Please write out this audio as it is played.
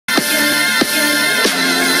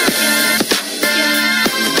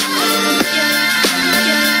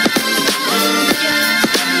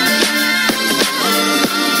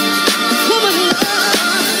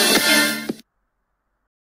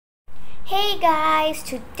guys,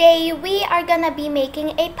 today we are gonna be making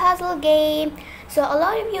a puzzle game. So a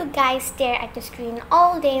lot of you guys stare at the screen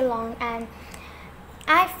all day long, and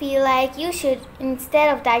I feel like you should,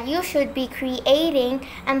 instead of that, you should be creating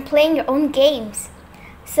and playing your own games.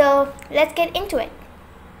 So let's get into it.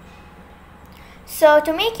 So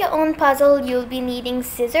to make your own puzzle, you'll be needing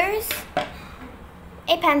scissors,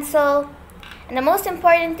 a pencil, and the most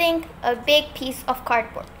important thing, a big piece of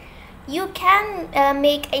cardboard. You can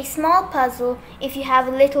make a small puzzle if you have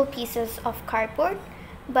little pieces of cardboard,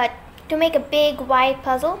 but to make a big wide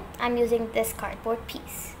puzzle, I'm using this cardboard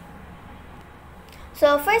piece.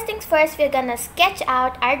 So first things first, we're gonna sketch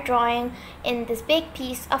out our drawing in this big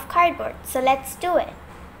piece of cardboard. So let's do it.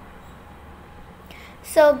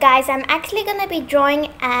 So guys, I'm actually gonna be drawing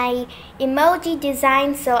an emoji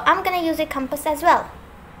design, so I'm gonna use a compass as well.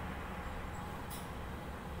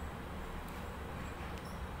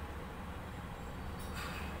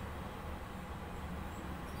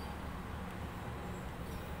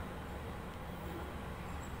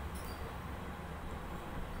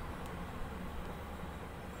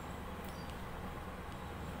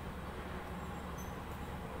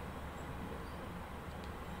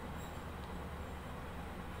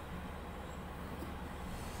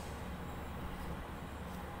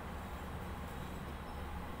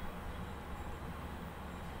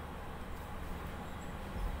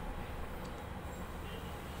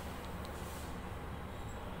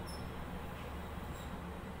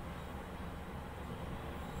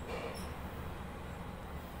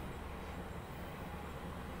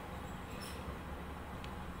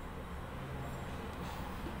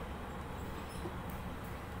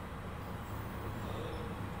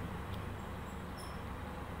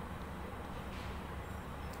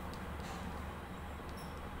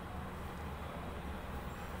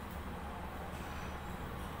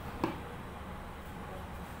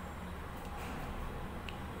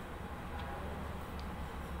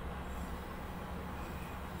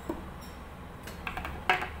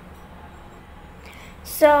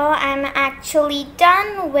 So I'm actually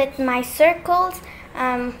done with my circles.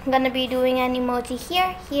 I'm gonna be doing an emoji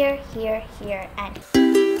here, here, here, here, and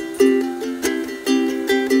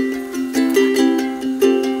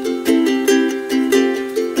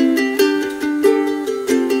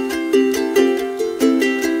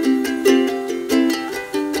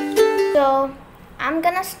so I'm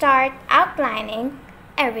gonna start outlining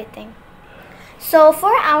everything. So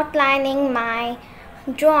for outlining my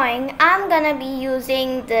drawing, I'm gonna be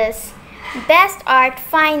using this Best Art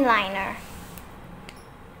fine liner.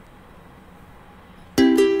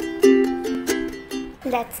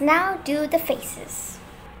 Let's now do the faces.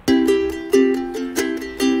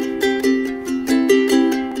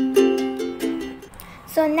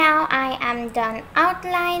 So now I am done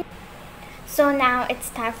outline. So now it's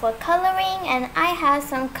time for coloring, and I have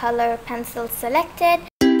some color pencils selected.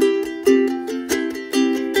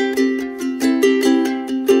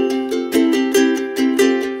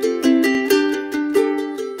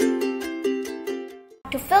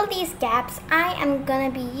 To fill these gaps, I am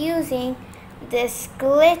gonna be using this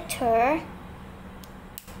glitter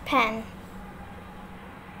pen.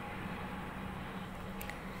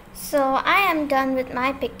 So I am done with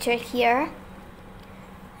my picture here.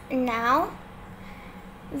 Now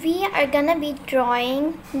we are gonna be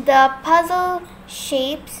drawing the puzzle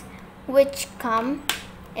shapes which come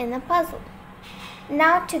in a puzzle.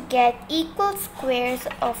 Now to get equal squares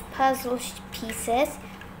of puzzle pieces,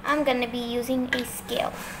 I'm gonna be using a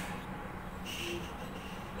scale.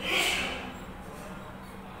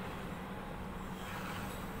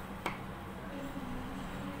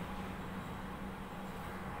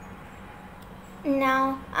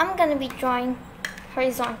 Now I'm gonna be drawing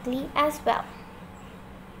horizontally as well.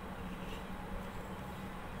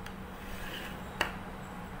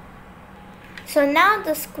 So now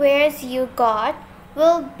the squares you got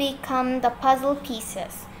will become the puzzle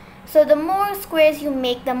pieces. So the more squares you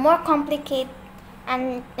make, the more complicated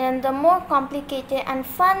and the more complicated and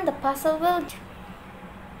fun the puzzle will be.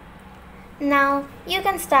 Now you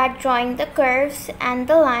can start drawing the curves and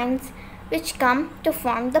the lines which come to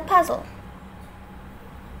form the puzzle.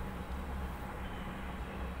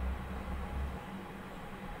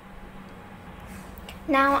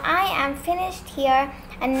 Now I am finished here,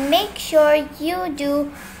 and make sure you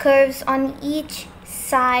do curves on each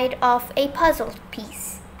side of a puzzle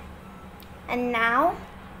piece. And now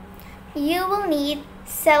you will need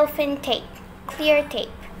cellophane tape, clear tape.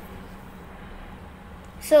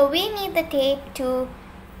 So we need the tape to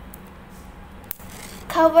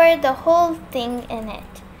cover the whole thing in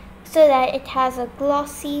it so that it has a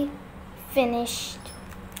glossy finished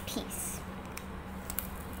piece.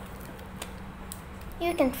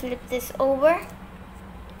 you can flip this over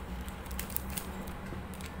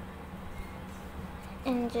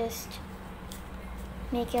and just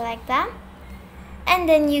make it like that, and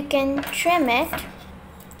then you can trim it.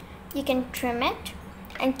 You can trim it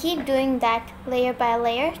and keep doing that layer by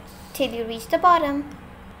layer till you reach the bottom.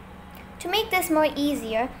 To make this more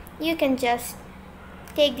easier, you can just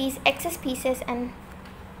take these excess pieces and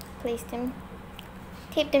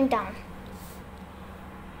tape them down.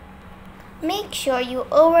 Make sure you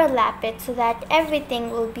overlap it so that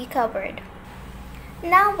everything will be covered.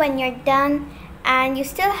 Now when you're done and you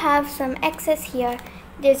still have some excess here,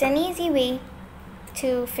 there's an easy way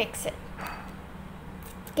to fix it.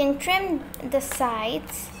 You can trim the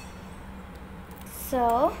sides,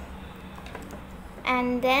 so,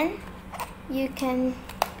 and then you can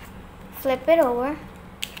flip it over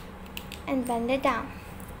and bend it down.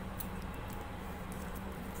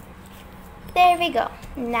 There we go.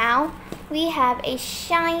 Now we have a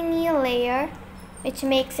shiny layer which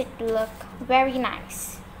makes it look very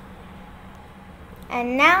nice.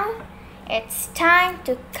 And now it's time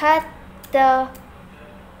to cut the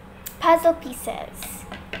puzzle pieces.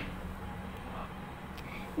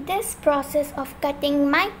 This process of cutting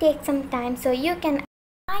might take some time, so you can.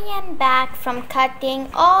 I am back from cutting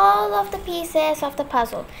all of the pieces of the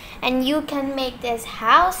puzzle, and you can make this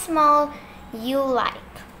how small you like.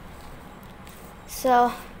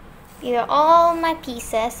 So here are all my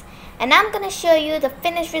pieces, and I'm gonna show you the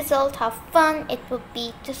finished result, how fun it will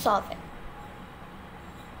be to solve it.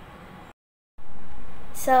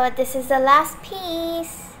 So this is the last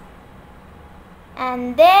piece,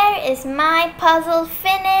 and there is my puzzle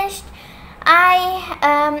finished.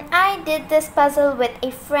 I did this puzzle with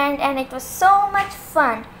a friend and it was so much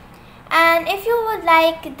fun. And if you would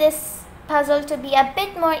like this puzzle to be a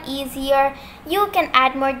bit more easier, you can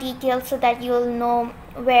add more details so that you'll know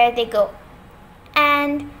where they go.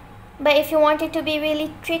 But if you want it to be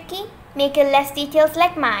really tricky, make it less details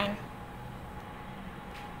like mine.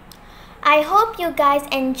 I hope you guys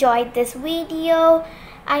enjoyed this video.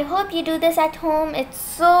 I hope you do this at home. It's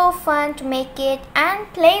so fun to make it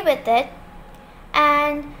and play with it.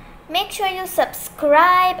 And make sure you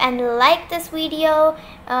subscribe and like this video.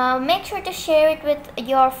 Make sure to share it with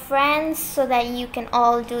your friends so that you can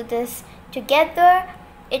all do this together.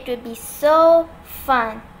 It would be so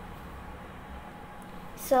fun.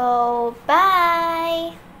 So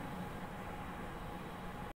bye.